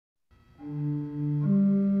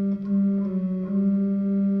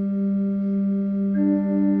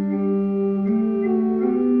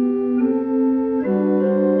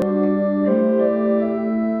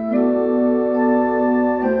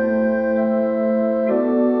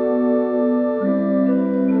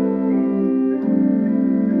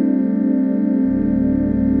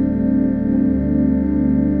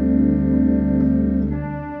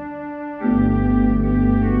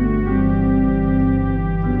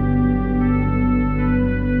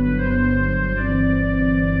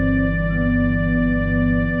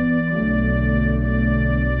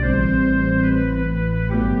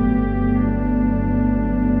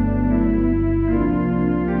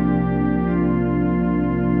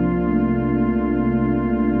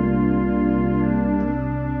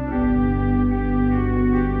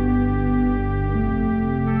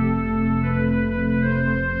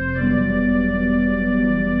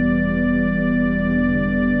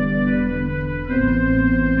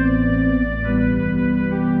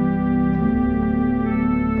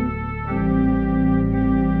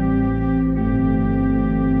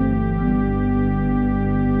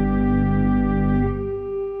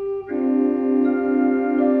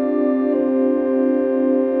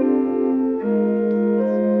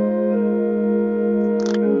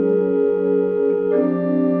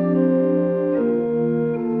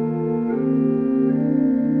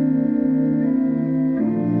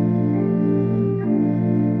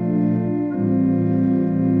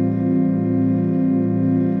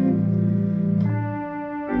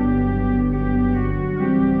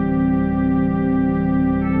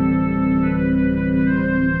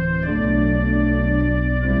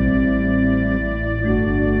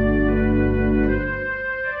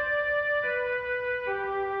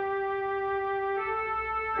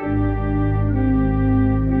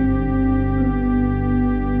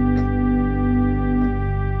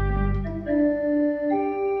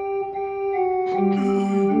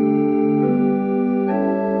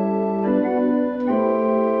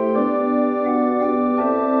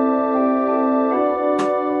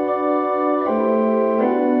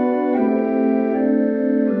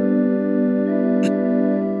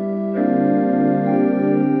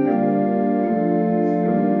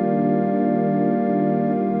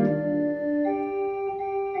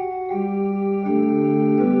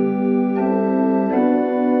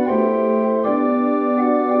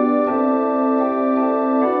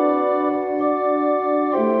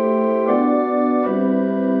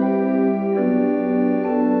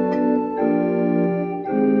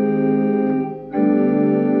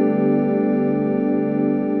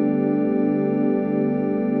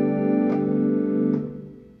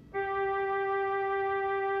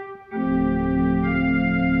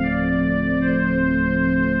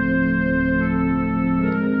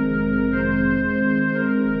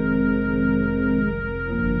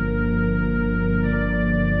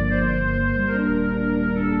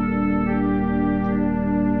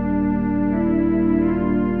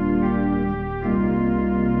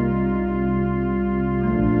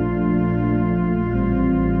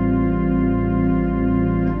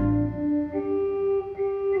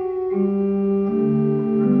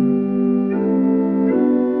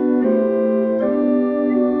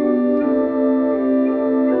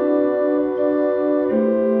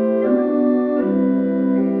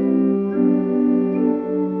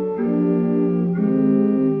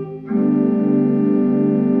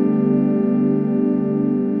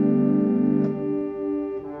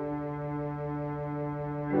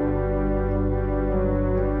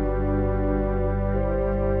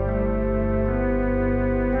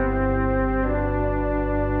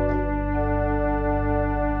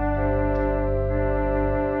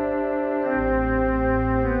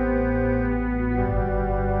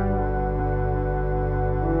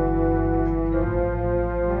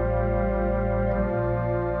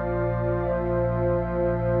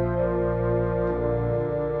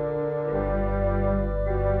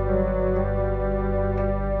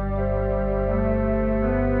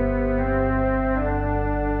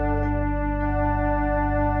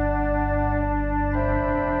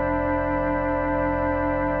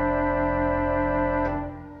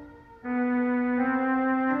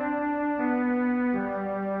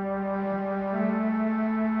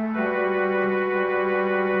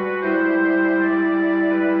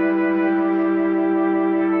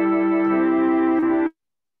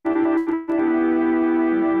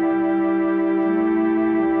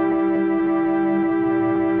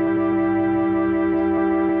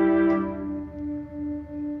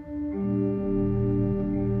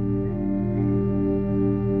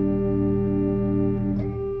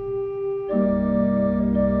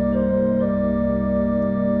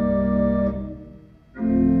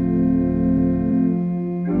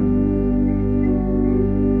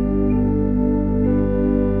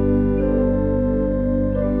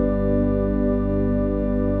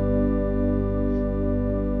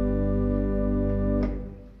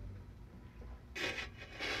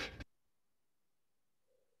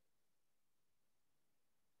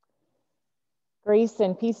Grace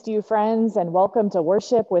and peace to you, friends, and welcome to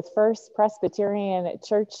worship with First Presbyterian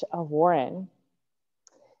Church of Warren.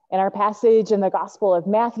 In our passage in the Gospel of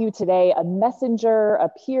Matthew today, a messenger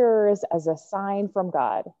appears as a sign from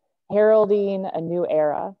God, heralding a new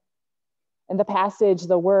era. In the passage,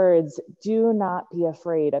 the words, "Do not be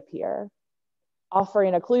afraid," appear,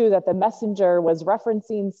 offering a clue that the messenger was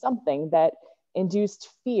referencing something that induced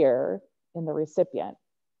fear in the recipient,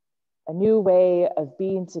 a new way of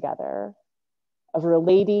being together, of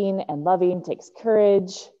relating and loving takes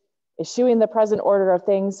courage, eschewing the present order of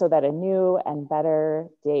things so that a new and better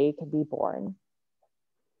day can be born.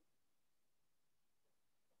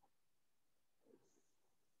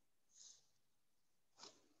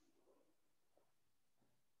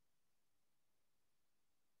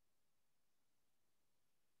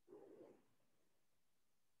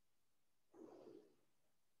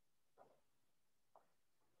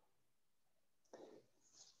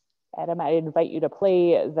 Adam, I invite you to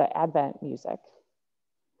play the Advent music.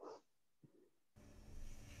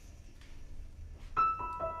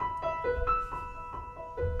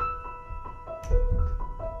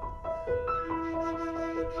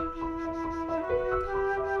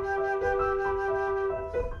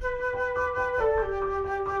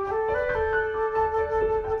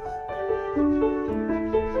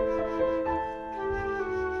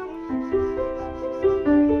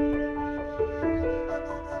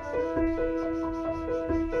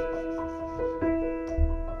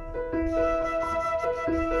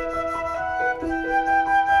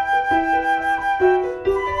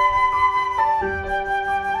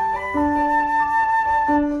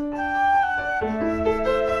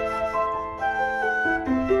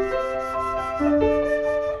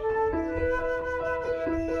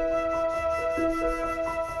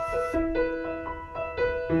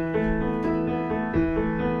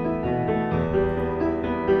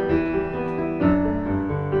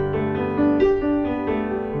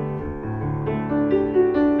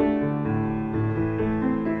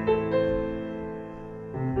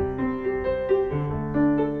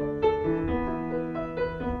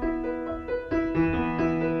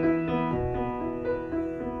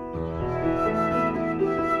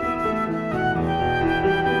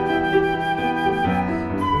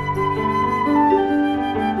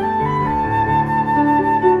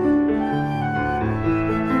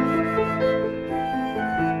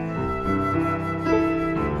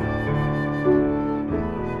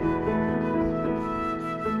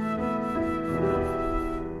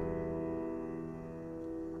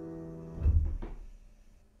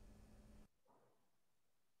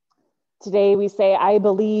 Today we say, I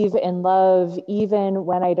believe in love even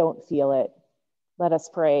when I don't feel it. Let us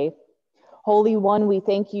pray. Holy One, we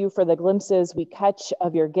thank you for the glimpses we catch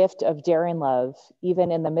of your gift of daring love,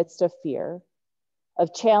 even in the midst of fear,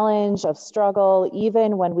 of challenge, of struggle,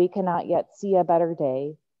 even when we cannot yet see a better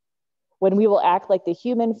day. When we will act like the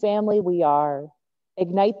human family we are,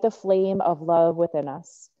 ignite the flame of love within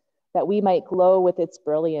us, that we might glow with its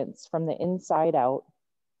brilliance from the inside out.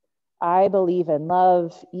 I believe in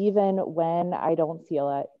love even when I don't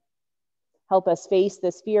feel it. Help us face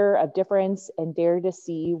this fear of difference and dare to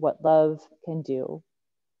see what love can do.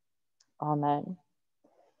 Amen.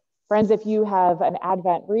 Friends, if you have an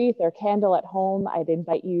Advent wreath or candle at home, I'd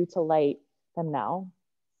invite you to light them now.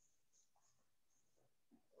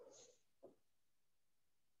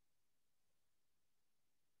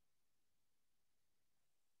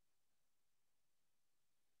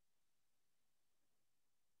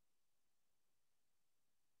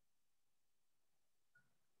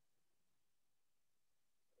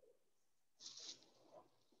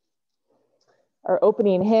 Our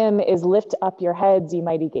opening hymn is Lift Up Your Heads, Ye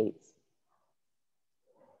Mighty Gates.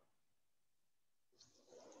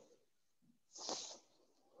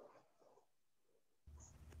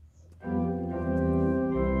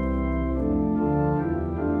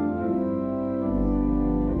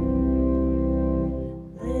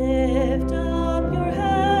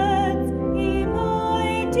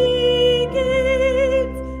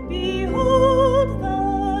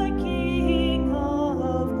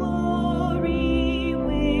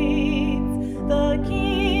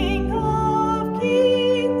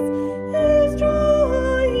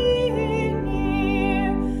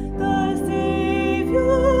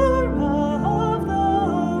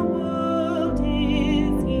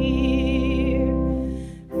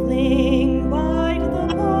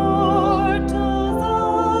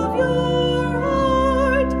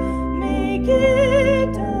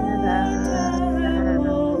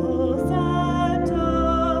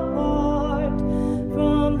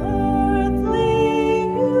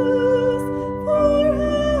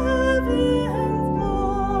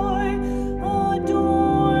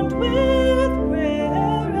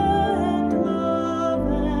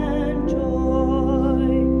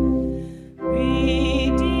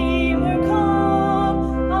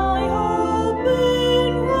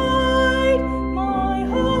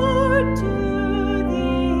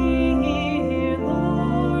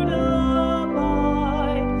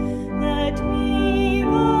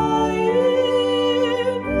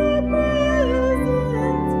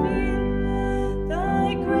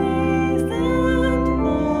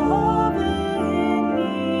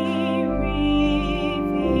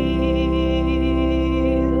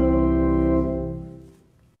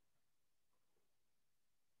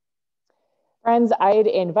 Friends, I'd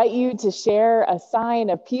invite you to share a sign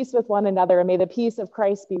of peace with one another, and may the peace of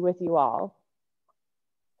Christ be with you all.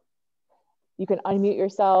 You can unmute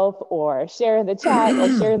yourself or share in the chat or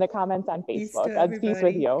share in the comments on Facebook. God's peace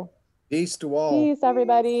with you. Peace to all. Peace,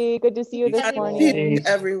 everybody. Good to see you this morning.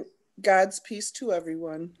 God's peace to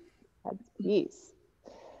everyone. God's peace.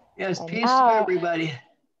 Yes, and peace to everybody.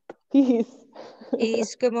 Peace.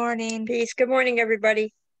 Peace. Good morning. Peace. Good morning,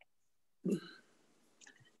 everybody.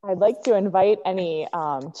 I'd like to invite any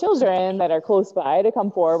children that are close by to come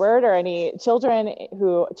forward, or any children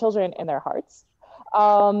in their hearts.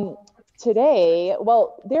 Today,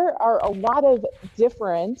 well, there are a lot of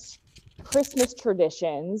different Christmas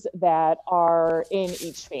traditions that are in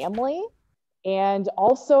each family and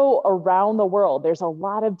also around the world. There's a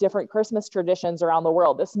lot of different Christmas traditions around the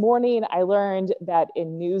world. This morning, I learned that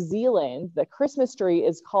in New Zealand, the Christmas tree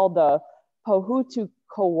is called the Pohutukawa.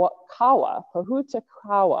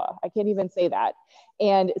 I can't even say that.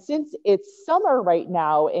 And since it's summer right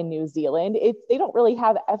now in New Zealand, they don't really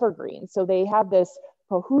have evergreens. So they have this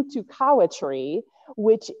Pohutukawa tree,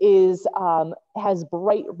 which has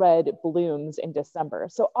bright red blooms in December.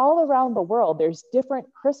 So all around the world, there's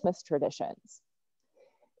different Christmas traditions.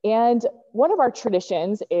 And one of our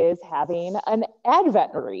traditions is having an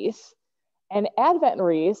Advent wreath. And Advent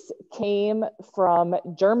wreaths came from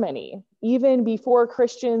Germany. Even before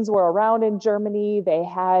Christians were around in Germany, they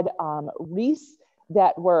had wreaths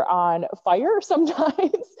that were on fire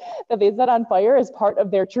sometimes, that they set on fire as part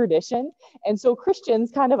of their tradition. And so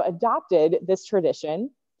Christians kind of adopted this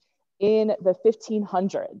tradition in the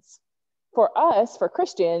 1500s. For us, for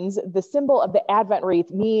Christians, the symbol of the Advent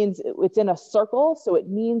wreath means it's in a circle, so it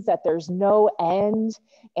means that there's no end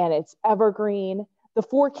and it's evergreen. The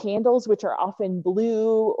 4 candles, which are often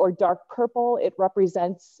blue or dark purple, it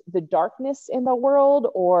represents the darkness in the world,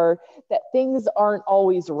 or that things aren't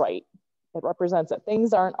always right. It represents that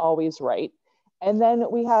things aren't always right. And then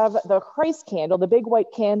we have the Christ candle, the big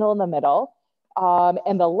white candle in the middle,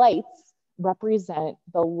 and the lights represent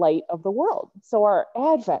the light of the world. So our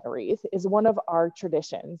Advent wreath is one of our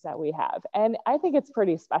traditions that we have, and I think it's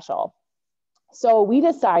pretty special. So we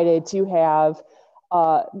decided to have,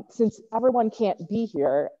 since everyone can't be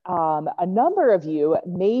here, a number of you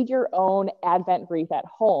made your own Advent wreath at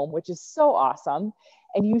home, which is so awesome.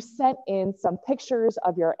 And you sent in some pictures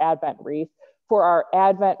of your Advent wreath for our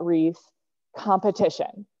Advent wreath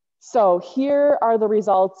competition. So here are the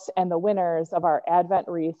results and the winners of our Advent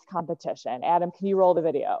wreath competition. Adam, can you roll the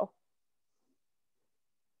video?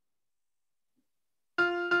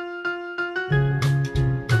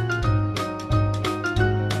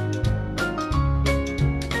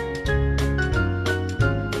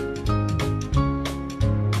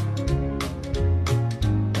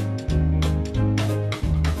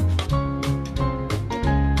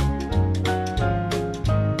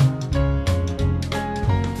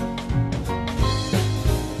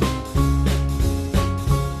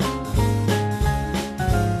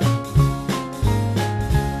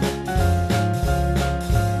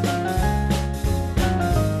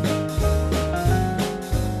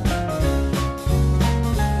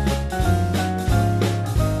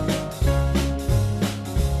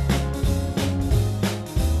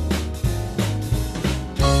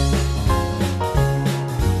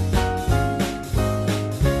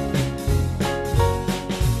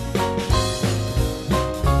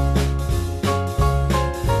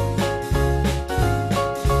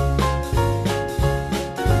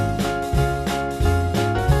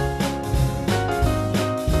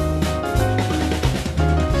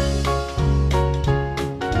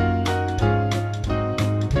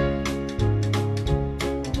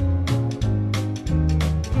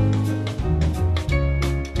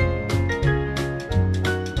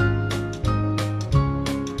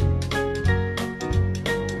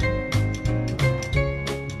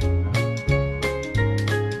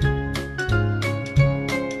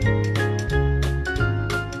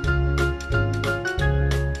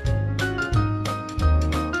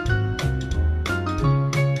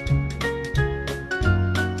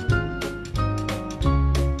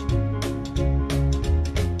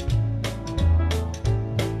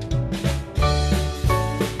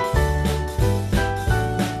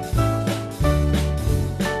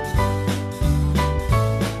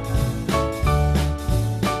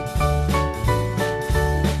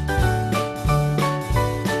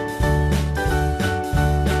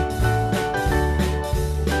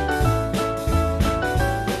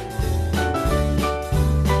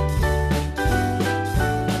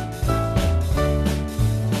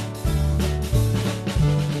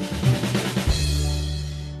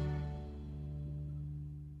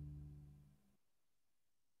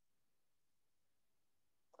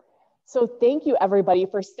 So thank you everybody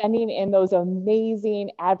for sending in those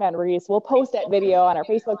amazing Advent wreaths. We'll post that video on our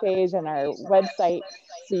Facebook page and our website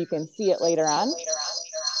so you can see it later on.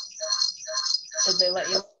 Did they let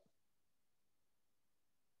you?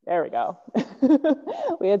 There we go.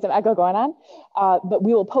 We had some echo going on, but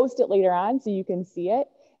we will post it later on so you can see it.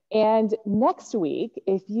 And next week,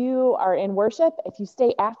 if you are in worship, if you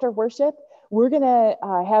stay after worship, we're gonna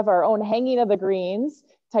have our own hanging of the greens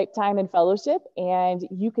type time in fellowship, and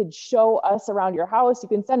you could show us around your house. You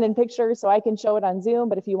can send in pictures so I can show it on Zoom,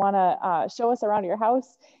 but if you wanna show us around your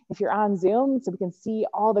house, if you're on Zoom, so we can see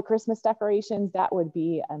all the Christmas decorations, that would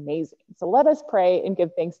be amazing. So let us pray and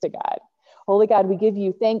give thanks to God. Holy God, we give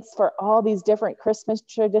you thanks for all these different Christmas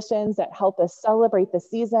traditions that help us celebrate the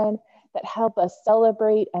season, that help us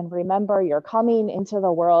celebrate and remember your coming into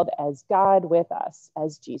the world as God with us,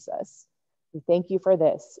 as Jesus. We thank you for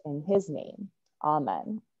this in his name.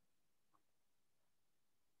 Amen.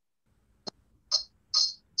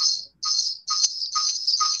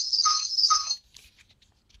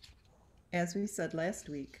 As we said last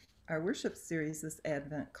week, our worship series this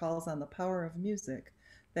Advent calls on the power of music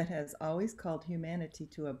that has always called humanity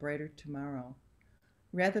to a brighter tomorrow.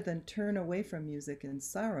 Rather than turn away from music in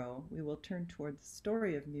sorrow, we will turn toward the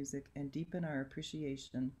story of music and deepen our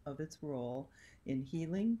appreciation of its role in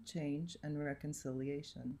healing, change, and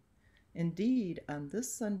reconciliation. Indeed, on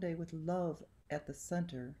this Sunday with love at the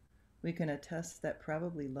center, we can attest that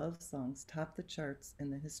probably love songs top the charts in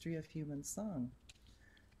the history of human song.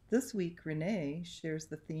 This week, Renee shares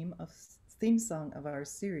the theme song of our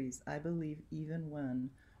series, I Believe Even When,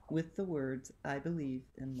 with the words, I believe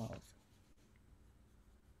in love.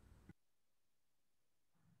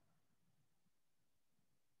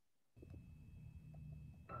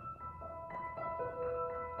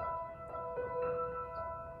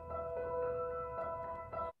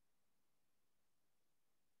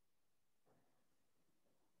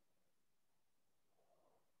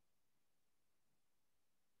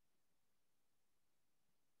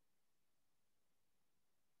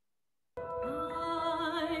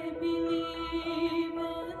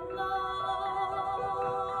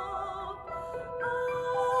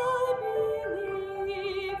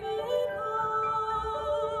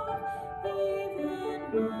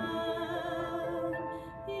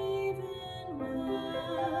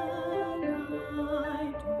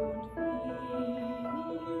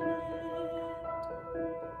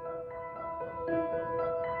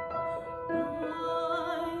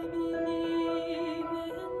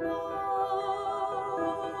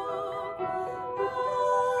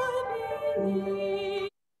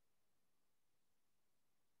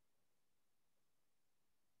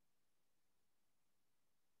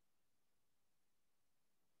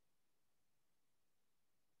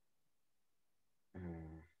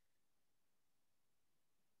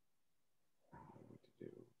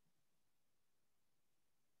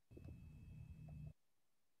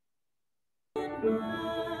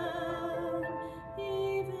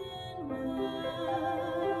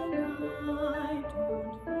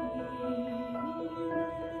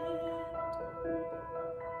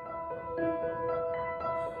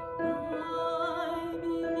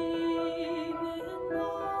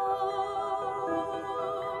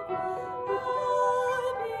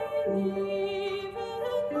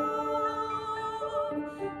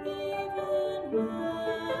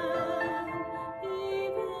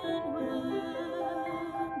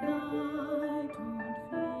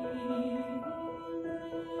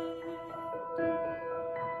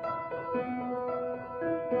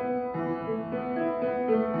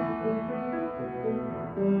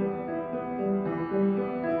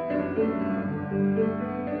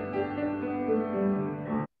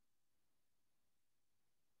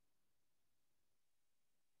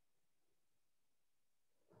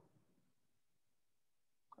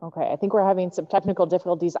 Okay, I think we're having some technical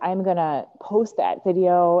difficulties. I'm gonna post that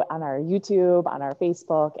video on our YouTube, on our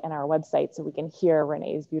Facebook, and our website so we can hear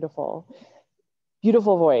Renee's beautiful,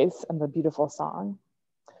 beautiful voice and the beautiful song.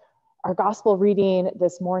 Our gospel reading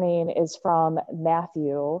this morning is from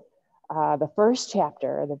Matthew, the first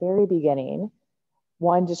chapter, the very beginning,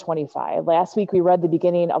 1 to 25. Last week we read the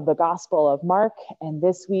beginning of the Gospel of Mark, and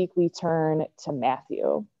this week we turn to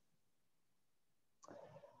Matthew.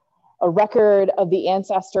 A record of the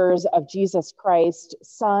ancestors of Jesus Christ,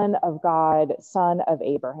 Son of God, son of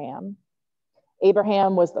Abraham.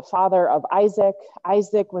 Abraham was the father of Isaac.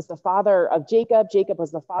 Isaac was the father of Jacob. Jacob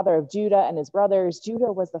was the father of Judah and his brothers.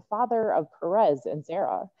 Judah was the father of Perez and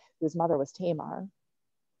Zerah, whose mother was Tamar.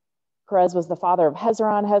 Perez was the father of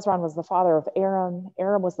Hezron. Hezron was the father of Aram.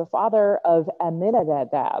 Aram was the father of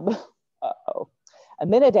Amminadab.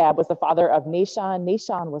 Amminadab was the father of Nahshon.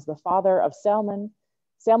 Nahshon was the father of Salmon.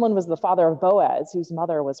 Salmon was the father of Boaz, whose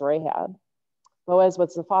mother was Rahab. Boaz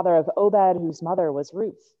was the father of Obed, whose mother was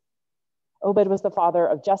Ruth. Obed was the father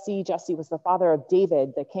of Jesse. Jesse was the father of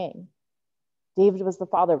David, the king. David was the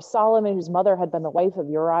father of Solomon, whose mother had been the wife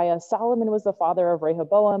of Uriah. Solomon was the father of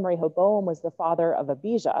Rehoboam. Rehoboam was the father of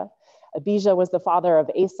Abijah. Abijah was the father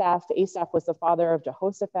of Asaph. Asaph was the father of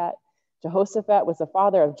Jehoshaphat. Jehoshaphat was the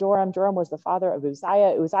father of Joram. Joram was the father of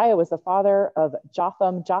Uzziah. Uzziah was the father of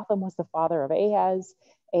Jotham. Jotham was the father of Ahaz.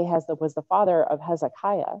 Ahaz was the father of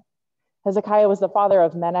Hezekiah. Hezekiah was the father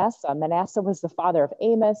of Manasseh. Manasseh was the father of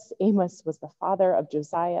Amos. Amos was the father of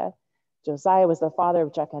Josiah. Josiah was the father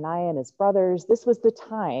of Jeconiah and his brothers. This was the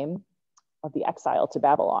time of the exile to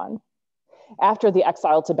Babylon. After the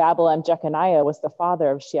exile to Babylon, Jeconiah was the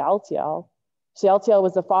father of Shealtiel. Shealtiel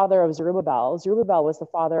was the father of Zerubbabel. Zerubbabel was the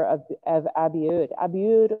father of Abiud.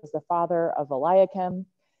 Abiud was the father of Eliakim.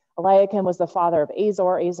 Eliakim was the father of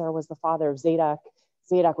Azor. Azor was the father of Zadok.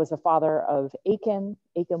 Zadok was the father of Achim.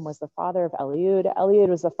 Achim was the father of Eliud. Eliud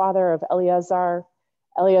was the father of Eleazar.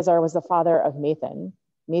 Eleazar was the father of Nathan.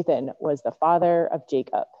 Nathan was the father of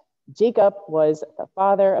Jacob. Jacob was the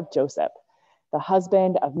father of Joseph, the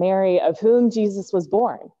husband of Mary, of whom Jesus was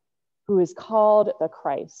born, who is called the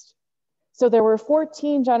Christ. So there were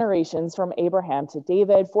 14 generations from Abraham to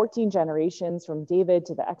David, 14 generations from David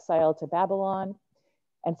to the exile to Babylon,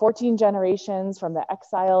 and 14 generations from the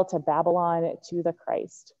exile to Babylon to the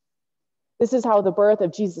Christ. This is how the birth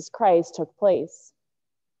of Jesus Christ took place.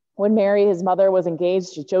 When Mary, his mother, was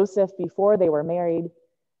engaged to Joseph before they were married,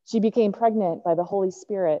 she became pregnant by the Holy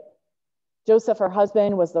Spirit. Joseph, her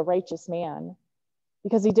husband, was the righteous man.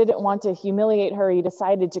 Because he didn't want to humiliate her, he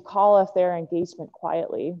decided to call off their engagement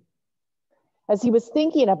quietly. As he was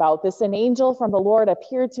thinking about this, an angel from the Lord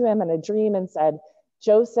appeared to him in a dream and said,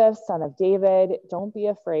 "Joseph, son of David, don't be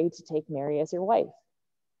afraid to take Mary as your wife,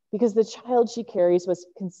 because the child she carries was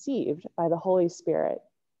conceived by the Holy Spirit.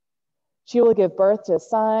 She will give birth to a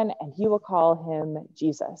son, and you will call him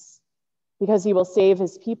Jesus, because he will save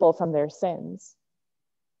his people from their sins."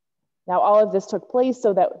 Now, all of this took place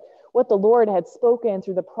so that what the Lord had spoken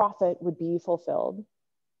through the prophet would be fulfilled.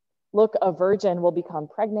 "Look, a virgin will become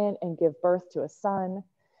pregnant and give birth to a son,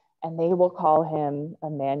 and they will call him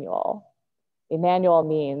Emmanuel. Emmanuel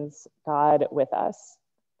means God with us.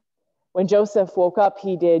 When Joseph woke up,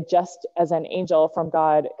 he did just as an angel from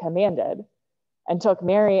God commanded and took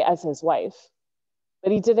Mary as his wife.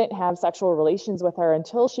 But he didn't have sexual relations with her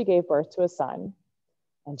until she gave birth to a son,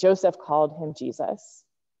 and Joseph called him Jesus.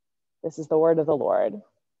 This is the word of the Lord.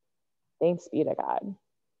 Thanks be to God.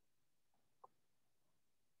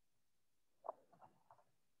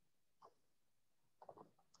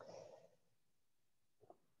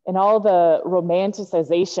 In all the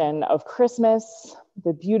romanticization of Christmas,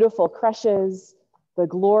 the beautiful creches, the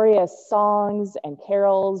glorious songs and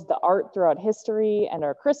carols, the art throughout history, and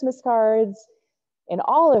our Christmas cards, in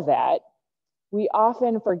all of that, we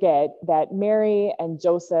often forget that Mary and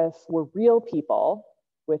Joseph were real people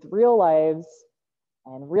with real lives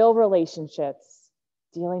and real relationships,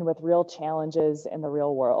 dealing with real challenges in the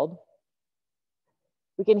real world.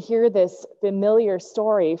 We can hear this familiar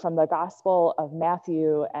story from the Gospel of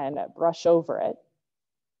Matthew and brush over it.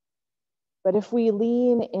 But if we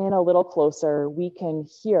lean in a little closer, we can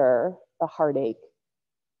hear the heartache.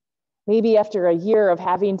 Maybe after a year of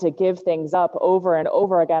having to give things up over and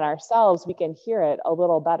over again ourselves, we can hear it a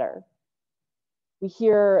little better. We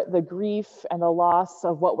hear the grief and the loss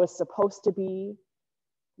of what was supposed to be,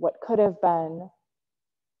 what could have been,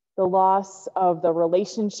 the loss of the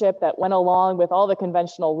relationship that went along with all the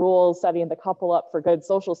conventional rules, setting the couple up for good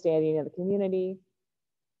social standing in the community,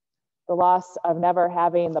 the loss of never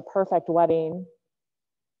having the perfect wedding,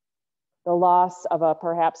 the loss of a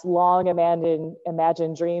perhaps long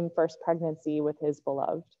imagined dream first pregnancy with his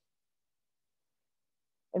beloved.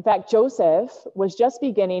 In fact, Joseph was just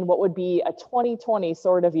beginning what would be a 2020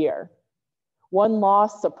 sort of year. One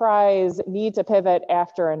loss, surprise, need to pivot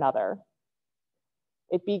after another.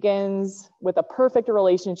 It begins with a perfect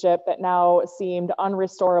relationship that now seemed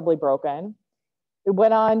unrestorably broken. It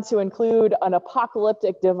went on to include an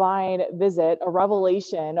apocalyptic divine visit, a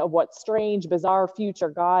revelation of what strange, bizarre future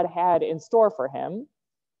God had in store for him.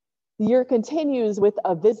 The year continues with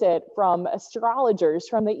a visit from astrologers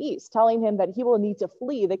from the east, telling him that he will need to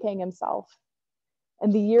flee the king himself.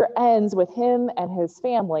 And the year ends with him and his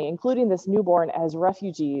family, including this newborn, as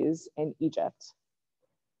refugees in Egypt.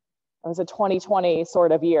 It was a 2020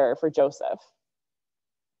 sort of year for Joseph.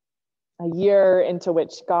 A year into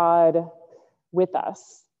which God with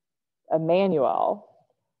us, Emmanuel,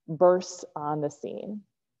 bursts on the scene.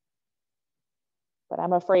 But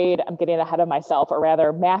I'm afraid I'm getting ahead of myself, or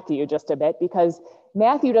rather Matthew just a bit, because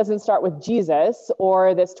Matthew doesn't start with Jesus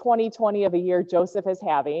or this 2020 of a year Joseph is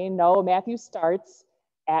having. No, Matthew starts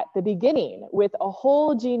at the beginning with a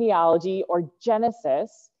whole genealogy, or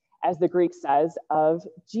Genesis, as the Greek says, of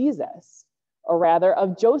Jesus, or rather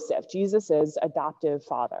of Joseph, Jesus's adoptive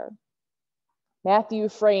father. Matthew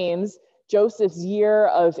frames Joseph's year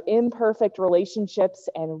of imperfect relationships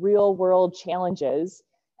and real world challenges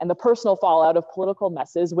and the personal fallout of political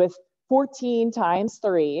messes with 14 times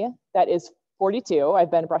 3, that is 42.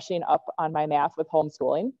 I've been brushing up on my math with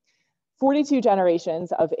homeschooling. 42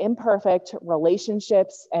 generations of imperfect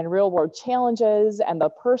relationships and real world challenges and the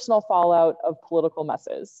personal fallout of political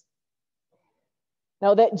messes.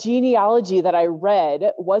 Now, that genealogy that I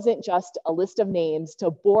read wasn't just a list of names to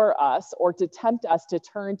bore us or to tempt us to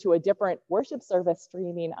turn to a different worship service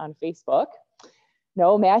streaming on Facebook.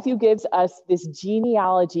 No, Matthew gives us this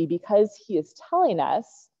genealogy because he is telling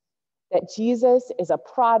us that Jesus is a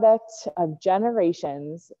product of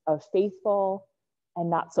generations of faithful and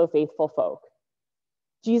not so faithful folk.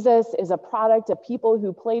 Jesus is a product of people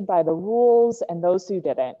who played by the rules and those who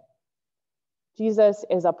didn't. Jesus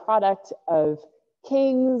is a product of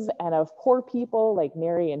kings and of poor people like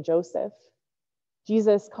Mary and Joseph.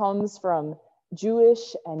 Jesus comes from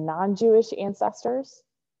Jewish and non-Jewish ancestors.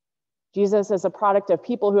 Jesus is a product of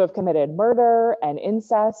people who have committed murder and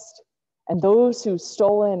incest, and those who've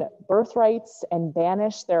stolen birthrights and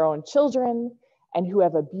banished their own children, and who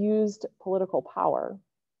have abused political power.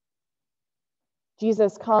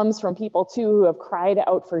 Jesus comes from people too who have cried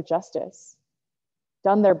out for justice,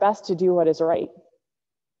 done their best to do what is right,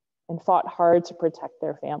 and fought hard to protect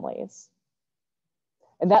their families.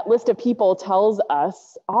 And that list of people tells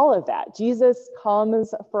us all of that. Jesus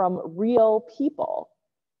comes from real people,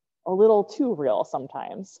 a little too real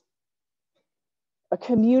sometimes. A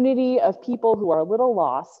community of people who are a little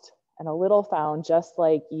lost and a little found, just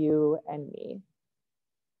like you and me.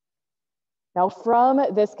 Now,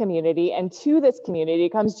 from this community and to this community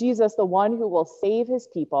comes Jesus, the one who will save his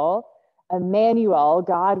people, Emmanuel,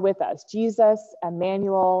 God with us. Jesus,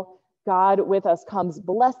 Emmanuel, God with us, comes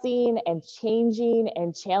blessing and changing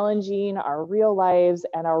and challenging our real lives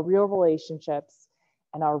and our real relationships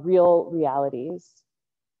and our real realities.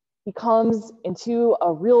 He comes into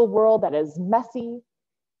a real world that is messy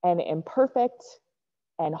and imperfect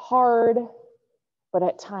and hard, but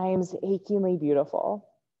at times achingly beautiful.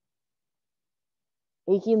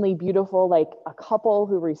 Achingly beautiful, like a couple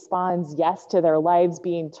who responds yes to their lives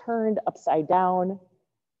being turned upside down,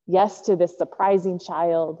 yes to this surprising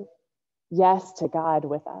child, yes to God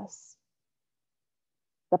with us.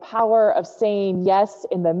 The power of saying yes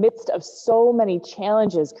in the midst of so many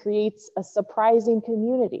challenges creates a surprising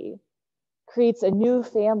community, creates a new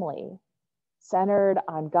family centered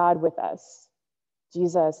on God with us,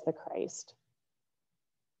 Jesus the Christ.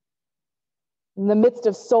 In the midst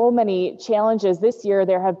of so many challenges this year,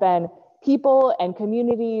 there have been people and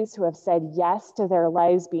communities who have said yes to their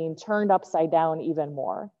lives being turned upside down even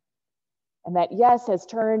more. And that yes has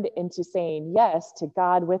turned into saying yes to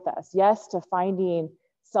God with us, yes to finding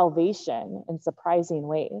salvation in surprising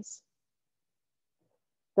ways.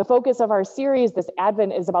 The focus of our series this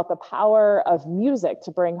Advent is about the power of music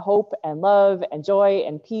to bring hope and love and joy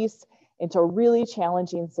and peace into really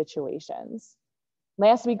challenging situations.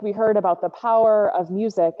 Last week, we heard about the power of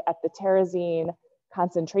music at the Delezenne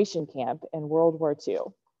concentration camp in World War II.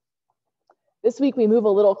 This week, we move a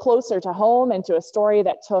little closer to home and to a story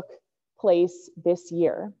that took place this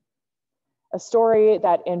year. A story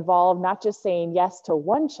that involved not just saying yes to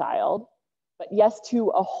one child, but yes to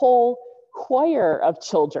a whole choir of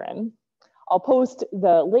children. I'll post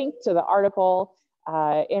the link to the article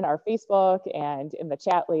in our Facebook and in the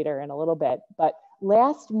chat later in a little bit. But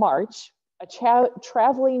last March, a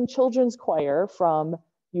traveling children's choir from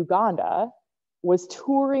Uganda was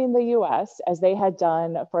touring the US as they had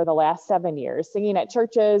done for the last 7 years, singing at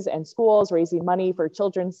churches and schools, raising money for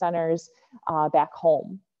children's centers back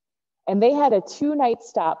home. And they had a 2-night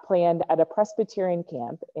stop planned at a Presbyterian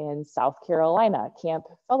camp in South Carolina, Camp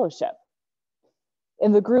Fellowship.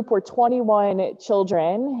 In the group were 21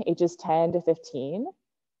 children, ages 10 to 15,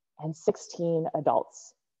 and 16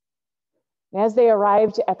 adults. And as they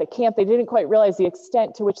arrived at the camp, they didn't quite realize the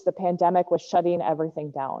extent to which the pandemic was shutting everything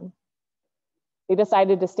down. They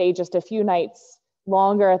decided to stay just a few nights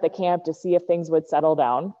longer at the camp to see if things would settle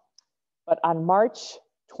down. But on March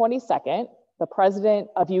 22nd, the president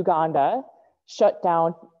of Uganda shut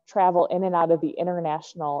down travel in and out of the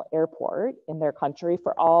international airport in their country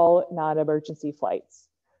for all non-emergency flights.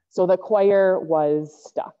 So the choir was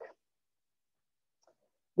stuck.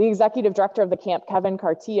 The executive director of the camp, Kevin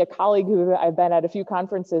Carty, a colleague who I've been at a few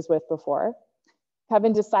conferences with before,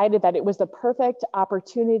 Kevin decided that it was the perfect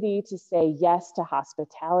opportunity to say yes to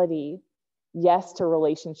hospitality, yes to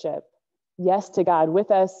relationship, yes to God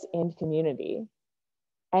with us in community.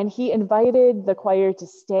 And he invited the choir to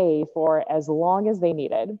stay for as long as they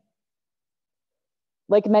needed.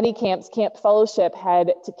 Like many camps, Camp Fellowship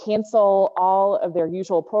had to cancel all of their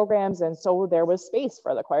usual programs, and so there was space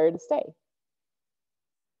for the choir to stay.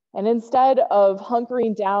 And instead of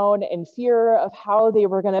hunkering down in fear of how they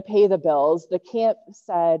were going to pay the bills, the camp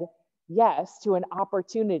said yes to an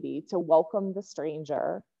opportunity to welcome the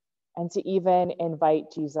stranger and to even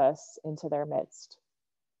invite Jesus into their midst.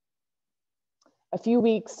 A few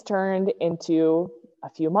weeks turned into a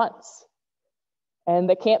few months, and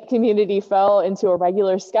the camp community fell into a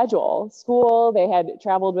regular schedule. School, they had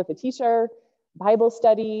traveled with a teacher, Bible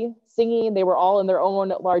study, singing. They were all in their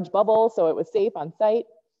own large bubble, so it was safe on site,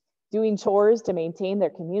 doing chores to maintain their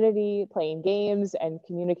community, playing games, and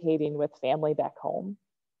communicating with family back home.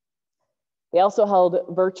 They also held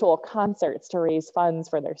virtual concerts to raise funds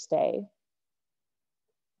for their stay.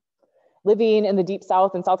 Living in the Deep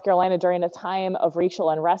South in South Carolina during a time of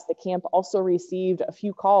racial unrest, the camp also received a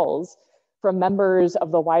few calls from members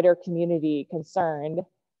of the wider community concerned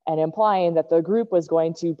and implying that the group was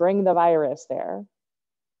going to bring the virus there.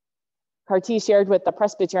 Carty shared with the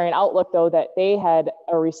Presbyterian Outlook, though, that they had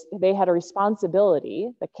a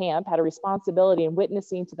responsibility, the camp had a responsibility in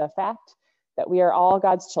witnessing to the fact that we are all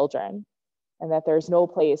God's children and that there's no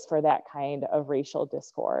place for that kind of racial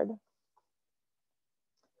discord.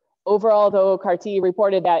 Overall, though, Carty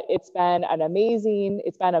reported that it's been amazing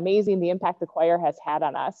the impact the choir has had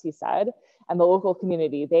on us, he said, and the local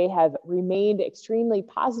community. They have remained extremely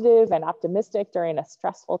positive and optimistic during a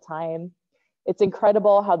stressful time. It's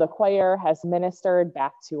incredible how the choir has ministered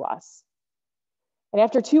back to us. And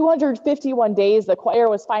after 251 days, the choir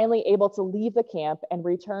was finally able to leave the camp and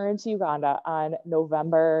return to Uganda on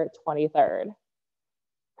November 23rd.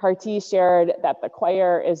 Carty shared that the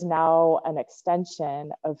choir is now an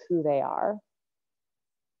extension of who they are.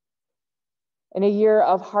 In a year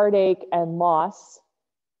of heartache and loss,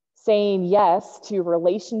 saying yes to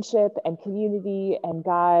relationship and community and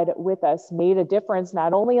God with us made a difference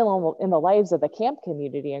not only in the lives of the camp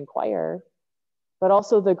community and choir, but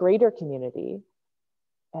also the greater community.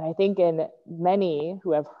 And I think in many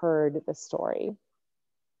who have heard the story.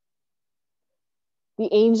 The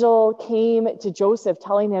angel came to Joseph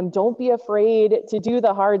telling him, don't be afraid to do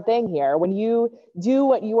the hard thing here. When you do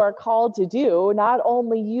what you are called to do, not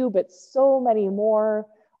only you, but so many more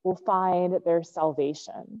will find their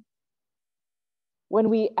salvation. When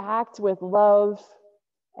we act with love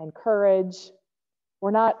and courage,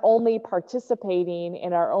 we're not only participating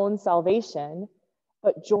in our own salvation,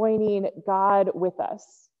 but joining God with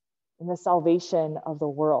us in the salvation of the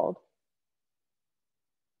world.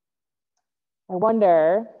 I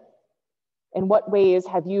wonder, in what ways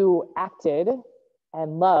have you acted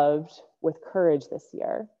and loved with courage this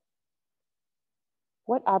year?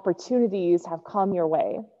 What opportunities have come your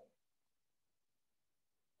way?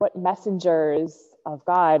 What messengers of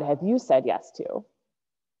God have you said yes to?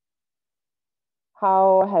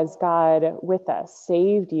 How has God with us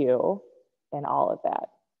saved you in all of that?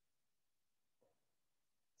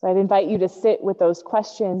 So I'd invite you to sit with those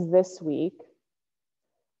questions this week.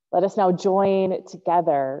 Let us now join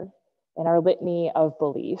together in our litany of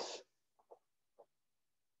belief.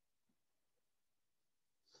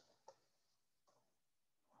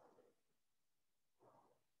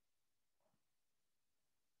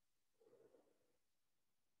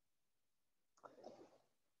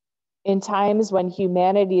 In times when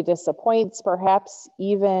humanity disappoints, perhaps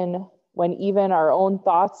even when even our own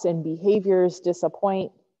thoughts and behaviors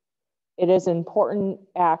disappoint, it is an important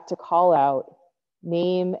act to call out,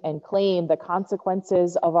 name, and claim the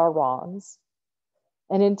consequences of our wrongs.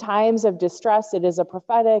 And in times of distress, it is a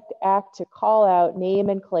prophetic act to call out, name,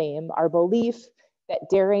 and claim our belief that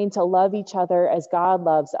daring to love each other as God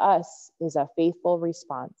loves us is a faithful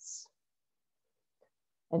response.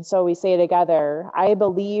 And so we say together, I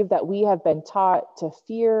believe that we have been taught to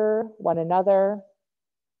fear one another,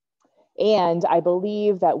 and I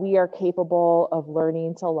believe that we are capable of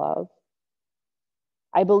learning to love.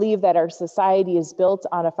 I believe that our society is built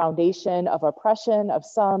on a foundation of oppression of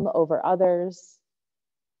some over others,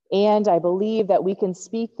 and I believe that we can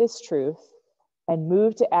speak this truth and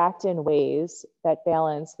move to act in ways that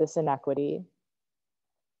balance this inequity.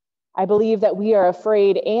 I believe that we are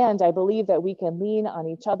afraid, and I believe that we can lean on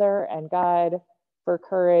each other and God for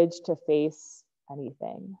courage to face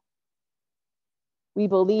anything. We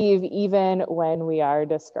believe even when we are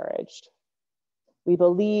discouraged. We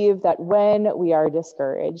believe that when we are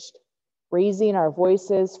discouraged, raising our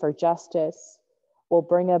voices for justice will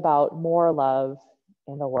bring about more love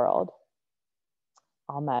in the world.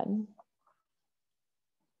 Amen.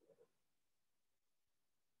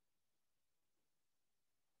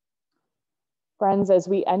 Friends, as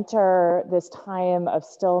we enter this time of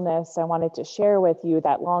stillness, I wanted to share with you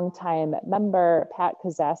that longtime member, Pat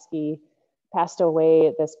Kozaski, passed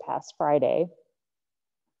away this past Friday.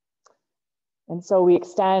 And so we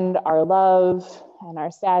extend our love and our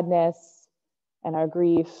sadness and our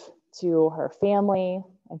grief to her family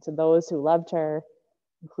and to those who loved her,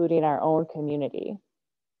 including our own community.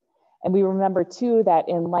 And we remember too that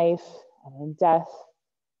in life and in death,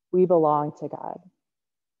 we belong to God.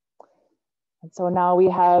 And so now we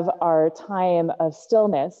have our time of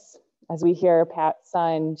stillness as we hear Pat's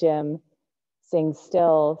son, Jim, sing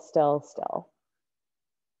Still, Still, Still.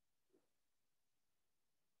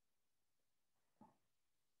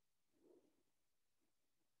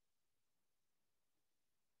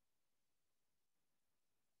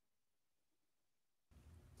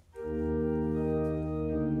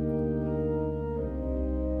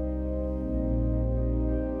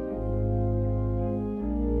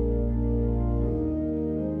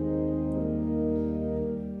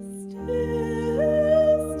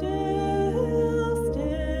 Still, still,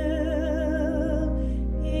 still.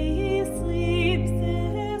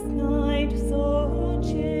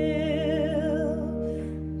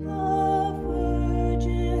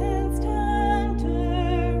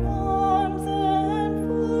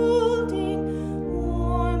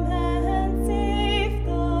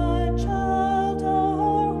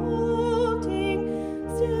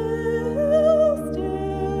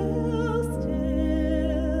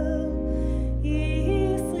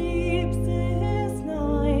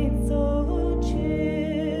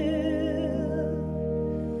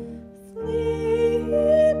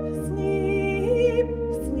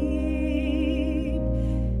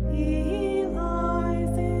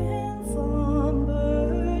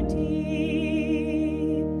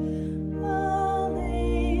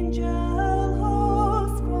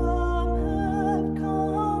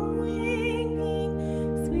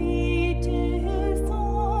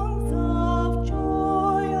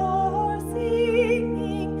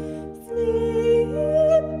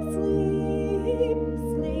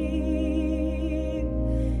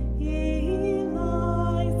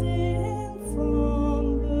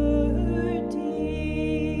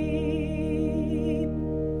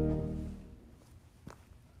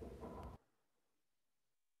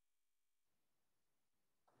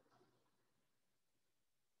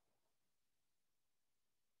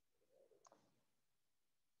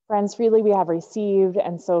 Friends, freely we have received,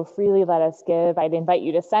 and so freely let us give. I'd invite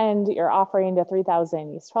you to send your offering to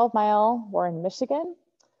 3000 East 12 Mile, Warren, Michigan,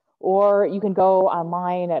 or you can go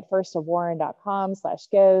online at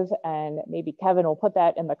firstofwarren.com/give, and maybe Kevin will put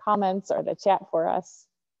that in the comments or the chat for us.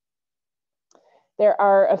 There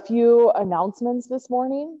are a few announcements this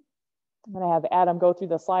morning. I'm going to have Adam go through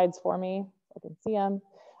the slides for me so I can see them.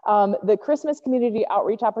 The Christmas community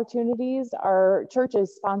outreach opportunities, our church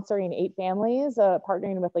is sponsoring 8 families,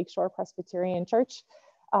 partnering with Lakeshore Presbyterian Church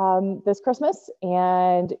this Christmas,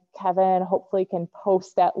 and Kevin hopefully can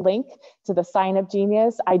post that link to the Sign Up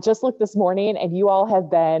Genius. I just looked this morning and you all have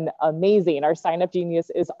been amazing. Our Sign Up Genius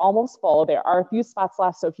is almost full. There are a few spots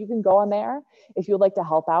left, so if you can go on there, if you would like to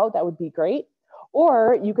help out, that would be great.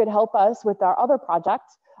 Or you could help us with our other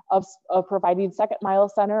project of providing Second Mile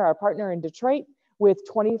Center, our partner in Detroit, with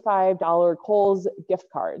 $25 Kohl's gift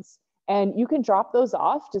cards. And you can drop those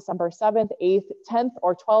off December 7th, 8th, 10th,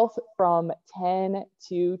 or 12th from 10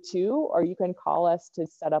 to 2, or you can call us to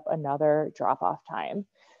set up another drop-off time.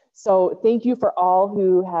 So thank you for all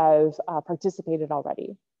who have participated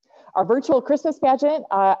already. Our virtual Christmas pageant,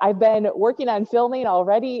 I've been working on filming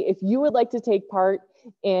already. If you would like to take part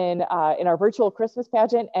in our virtual Christmas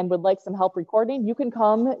pageant and would like some help recording, you can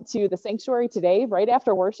come to the sanctuary today, right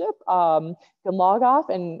after worship. You can log off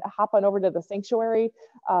and hop on over to the sanctuary.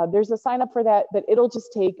 There's a sign up for that, but it'll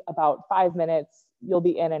just take about 5 minutes. You'll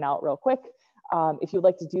be in and out real quick if you'd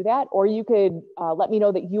like to do that, or you could let me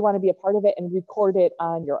know that you want to be a part of it and record it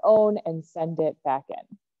on your own and send it back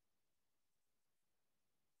in.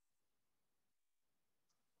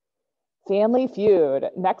 Family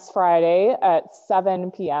Feud, next Friday at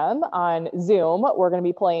 7 p.m. on Zoom. We're going to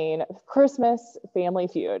be playing Christmas Family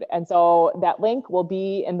Feud. And so that link will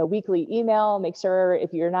be in the weekly email. Make sure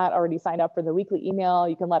if you're not already signed up for the weekly email,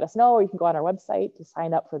 you can let us know, or you can go on our website to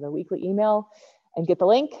sign up for the weekly email and get the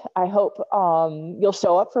link. I hope you'll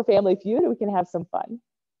show up for Family Feud and we can have some fun.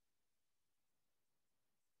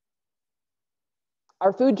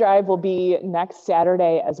 Our food drive will be next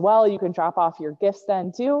Saturday as well. You can drop off your gifts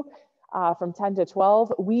then too. From 10 to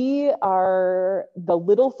 12, we got a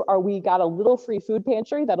little free food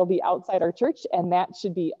pantry that'll be outside our church, and that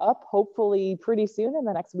should be up hopefully pretty soon in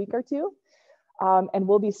the next week or two. And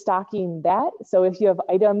we'll be stocking that. So if you have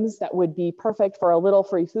items that would be perfect for a little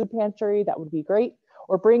free food pantry, that would be great.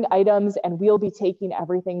 Or bring items, and we'll be taking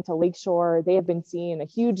everything to Lakeshore. They have been seeing a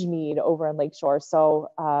huge need over in Lakeshore, so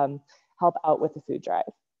help out with the food drive.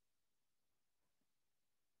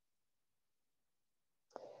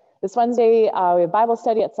 This Wednesday, we have Bible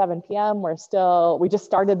study at 7 p.m. We just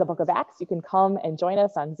started the book of Acts. You can come and join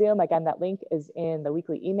us on Zoom. Again, that link is in the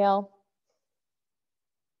weekly email.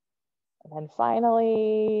 And then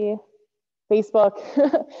finally, Facebook,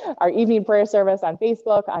 our evening prayer service on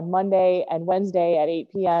Facebook on Monday and Wednesday at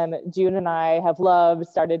 8 p.m. June and I have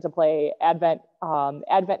started to play Advent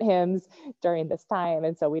hymns during this time.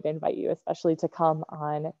 And so we'd invite you especially to come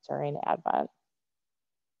on during Advent.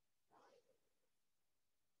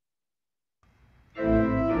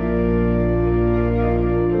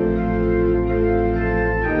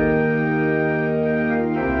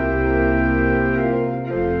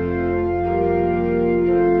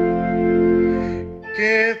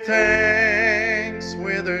 Give thanks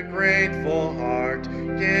with a grateful heart.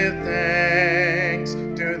 Give thanks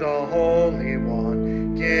to the Holy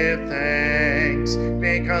One. Give thanks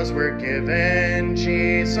because we're given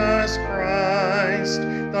Jesus Christ,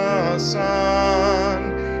 the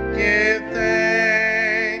Son. Give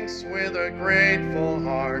thanks with a grateful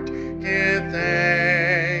heart. Give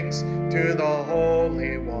thanks to the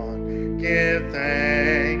Holy One. Give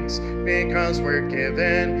thanks because we're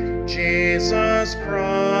given Jesus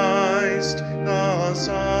Christ, the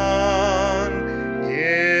Son.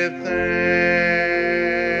 Give thanks.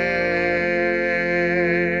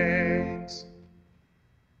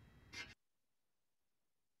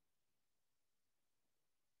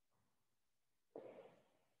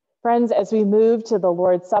 Friends, as we move to the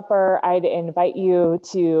Lord's Supper, I'd invite you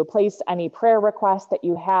to place any prayer requests that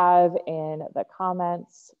you have in the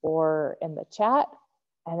comments or in the chat.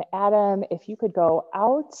 And Adam, if you could go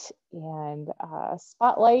out and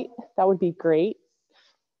spotlight, that would be great.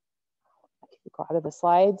 Go out of the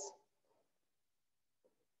slides.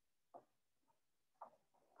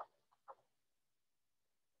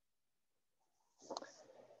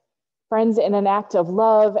 Friends, in an act of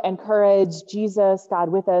love and courage, Jesus, God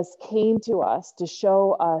with us, came to us to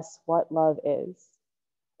show us what love is.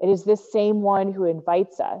 It is this same one who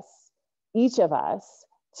invites us, each of us,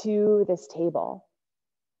 to this table.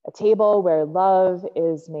 A table where love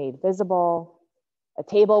is made visible, a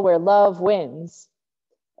table where love wins,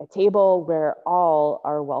 a table where all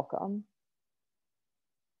are welcome.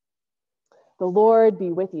 The Lord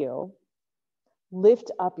be with you.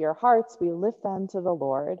 Lift up your hearts, we lift them to the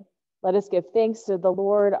Lord. Let us give thanks to the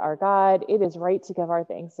Lord our God. It is right to give our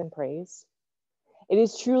thanks and praise. It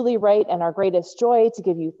is truly right and our greatest joy to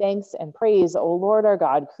give you thanks and praise, O Lord our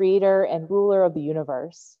God, creator and ruler of the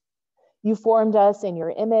universe. You formed us in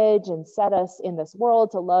your image and set us in this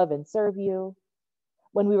world to love and serve you.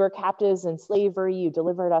 When we were captives in slavery, you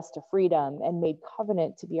delivered us to freedom and made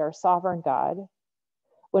covenant to be our sovereign God.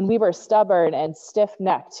 When we were stubborn and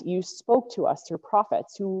stiff-necked, you spoke to us through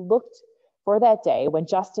prophets who looked for that day when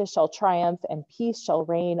justice shall triumph and peace shall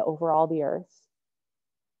reign over all the earth.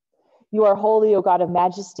 You are holy, O God of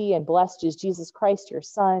majesty, and blessed is Jesus Christ, your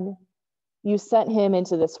Son. You sent him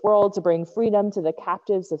into this world to bring freedom to the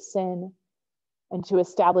captives of sin and to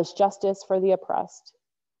establish justice for the oppressed.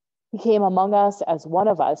 He came among us as one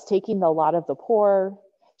of us, taking the lot of the poor,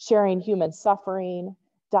 sharing human suffering,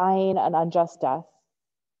 dying an unjust death.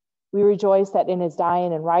 We rejoice that in his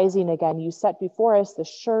dying and rising again, you set before us the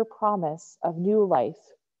sure promise of new life,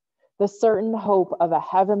 the certain hope of a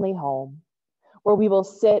heavenly home, where we will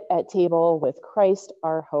sit at table with Christ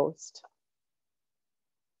our host.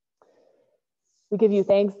 We give you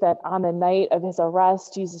thanks that on the night of his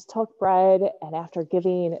arrest, Jesus took bread, and after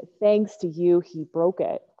giving thanks to you, he broke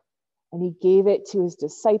it. And he gave it to his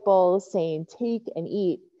disciples, saying, "Take and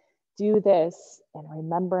eat. Do this in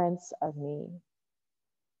remembrance of me."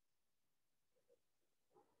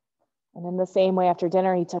 And in the same way, after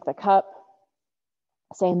dinner, he took the cup,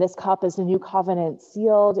 saying, "This cup is the new covenant,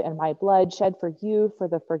 sealed in my blood, shed for you for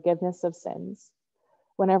the forgiveness of sins.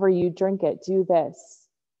 Whenever you drink it, do this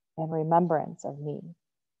in remembrance of me."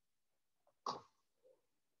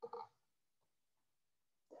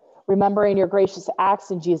 Remembering your gracious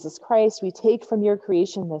acts in Jesus Christ, we take from your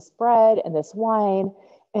creation this bread and this wine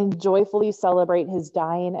and joyfully celebrate his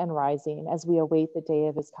dying and rising as we await the day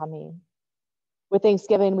of his coming. With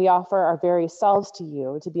thanksgiving, we offer our very selves to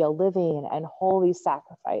you to be a living and holy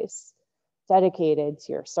sacrifice dedicated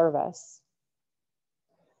to your service.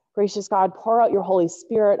 Gracious God, pour out your Holy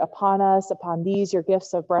Spirit upon us, upon these, your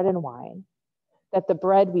gifts of bread and wine, that the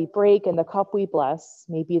bread we break and the cup we bless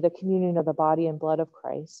may be the communion of the body and blood of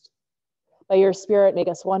Christ. By your Spirit, make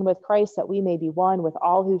us one with Christ, that we may be one with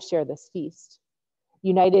all who share this feast,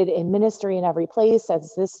 united in ministry in every place,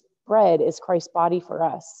 as this bread is Christ's body for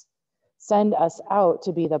us. Send us out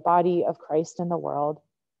to be the body of Christ in the world.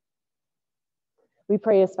 We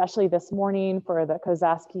pray especially this morning for the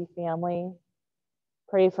Kozaski family.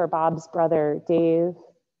 Pray for Bob's brother, Dave.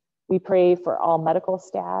 We pray for all medical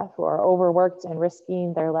staff who are overworked and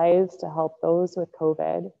risking their lives to help those with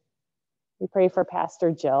COVID. We pray for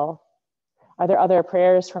Pastor Jill. Are there other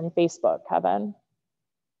prayers from Facebook, Kevin?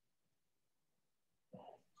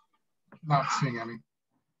 Not seeing any.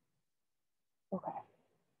 Okay.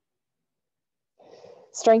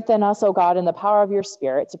 Strengthen us, O God, in the power of your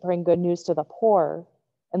Spirit to bring good news to the poor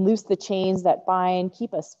and loose the chains that bind.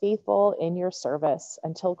 Keep us faithful in your service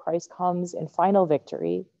until Christ comes in final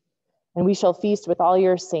victory, and we shall feast with all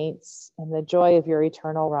your saints in the joy of your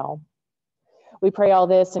eternal realm. We pray all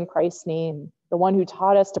this in Christ's name, the one who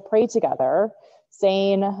taught us to pray together,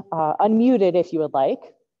 saying, unmuted if you would like,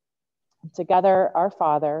 together, our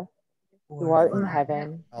Father, who art in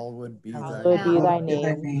heaven, hallowed be thy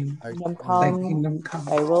name. Kingdom come,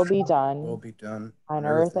 thy will be done, on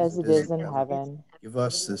earth as it is in heaven. Give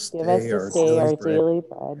us this Give us day this day our daily bread,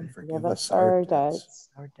 bread. and Forgive us our debts,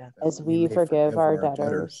 as we forgive our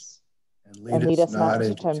debtors. And lead us not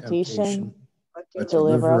into temptation, but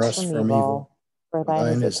deliver us from evil. For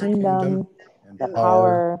thine is the kingdom, the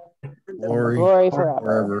power, and the glory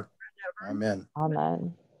forever. Amen.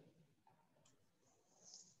 Amen.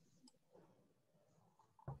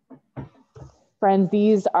 Friends,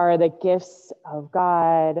 these are the gifts of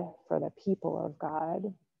God for the people of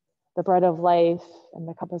God, the bread of life and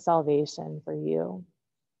the cup of salvation for you.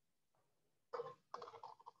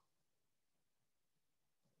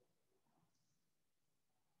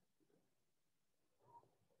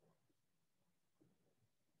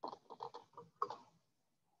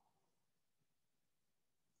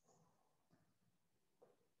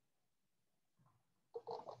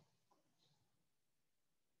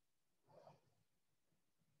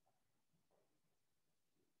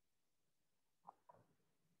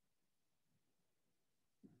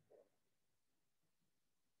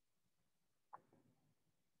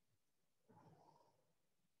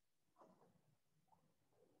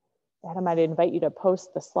 Adam, I'd invite you to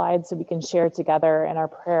post the slides so we can share together in our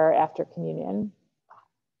prayer after communion.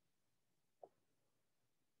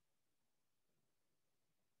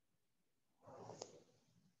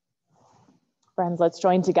 Friends, let's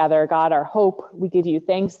join together. God, our hope, we give you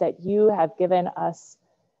thanks that you have given us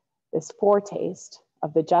this foretaste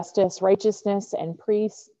of the justice, righteousness, and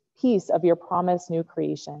peace of your promised new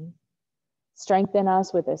creation. Strengthen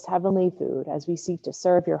us with this heavenly food as we seek to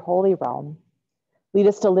serve your holy realm. Lead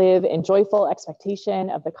us to live in joyful expectation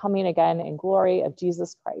of the coming again in glory of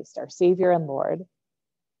Jesus Christ, our Savior and Lord.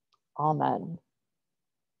 Amen.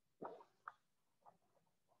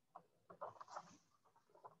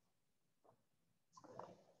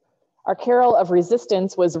 Our Carol of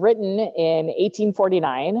Resistance was written in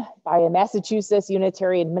 1849 by a Massachusetts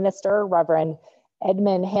Unitarian minister, Reverend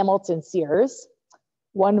Edmund Hamilton Sears.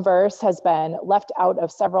 One verse has been left out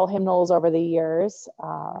of several hymnals over the years,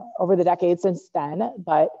 over the decades since then,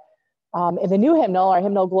 but in the new hymnal, our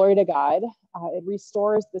hymnal Glory to God, it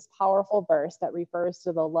restores this powerful verse that refers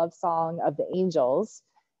to the love song of the angels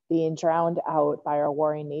being drowned out by our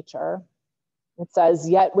warring nature. It says,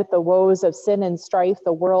 "Yet with the woes of sin and strife,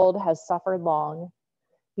 the world has suffered long.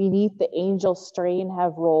 Beneath the angel strain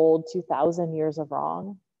have rolled 2,000 years of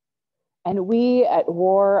wrong. And we at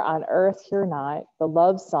war on earth hear not the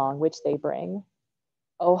love song which they bring.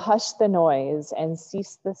 Oh, hush the noise and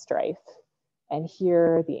cease the strife and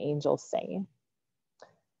hear the angels sing."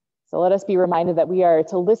 So let us be reminded that we are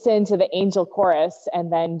to listen to the angel chorus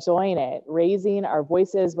and then join it, raising our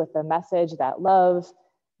voices with the message that love,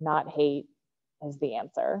 not hate, is the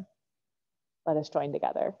answer. Let us join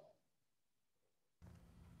together.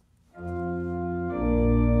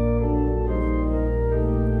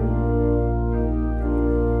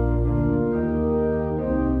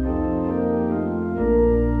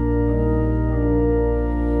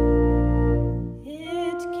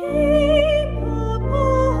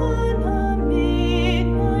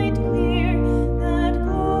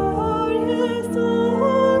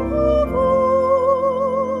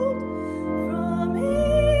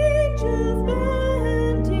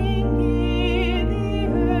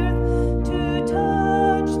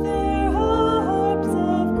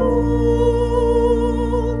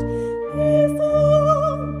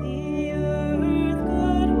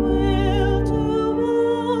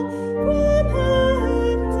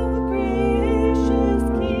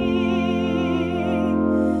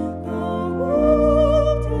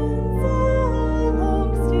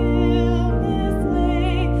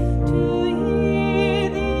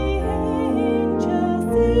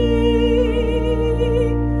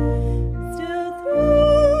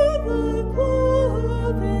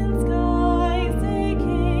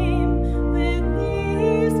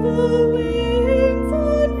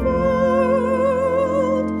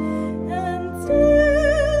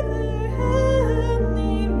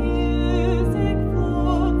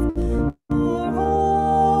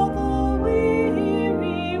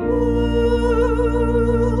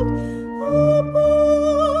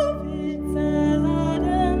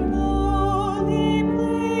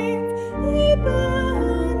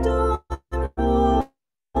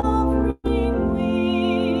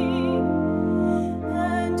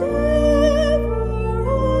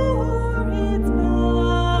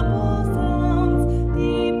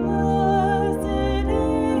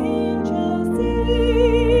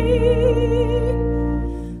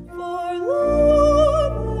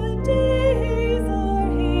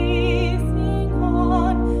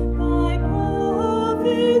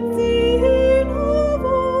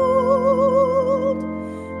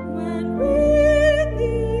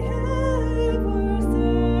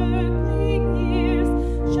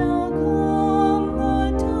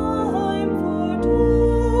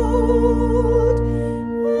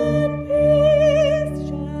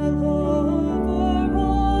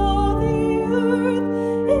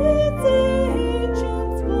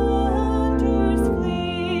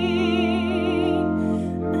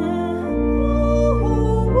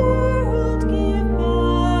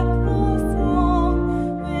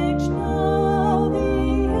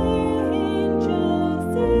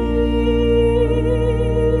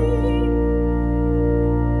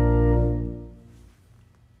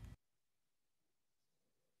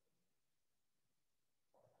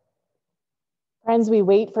 Friends, we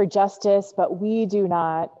wait for justice, but we do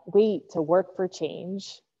not wait to work for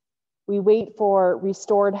change. We wait for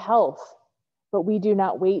restored health, but we do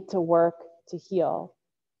not wait to work to heal.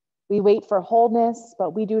 We wait for wholeness,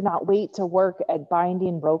 but we do not wait to work at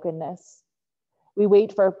binding brokenness. We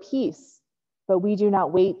wait for peace, but we do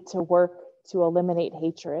not wait to work to eliminate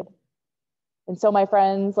hatred. And so, my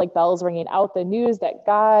friends, like bells ringing out the news that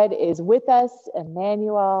God is with us,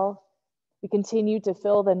 Emmanuel, we continue to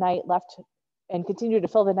fill the night left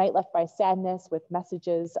by sadness with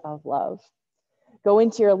messages of love. Go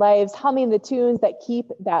into your lives humming the tunes that keep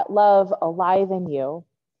that love alive in you.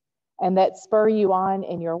 and that spur you on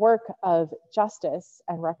in your work of justice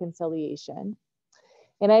and reconciliation.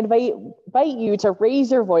 And I invite you to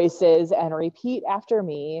raise your voices and repeat after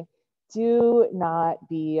me, do not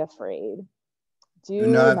be afraid. Do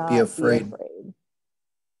not be afraid.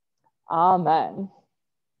 Amen.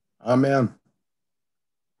 Amen.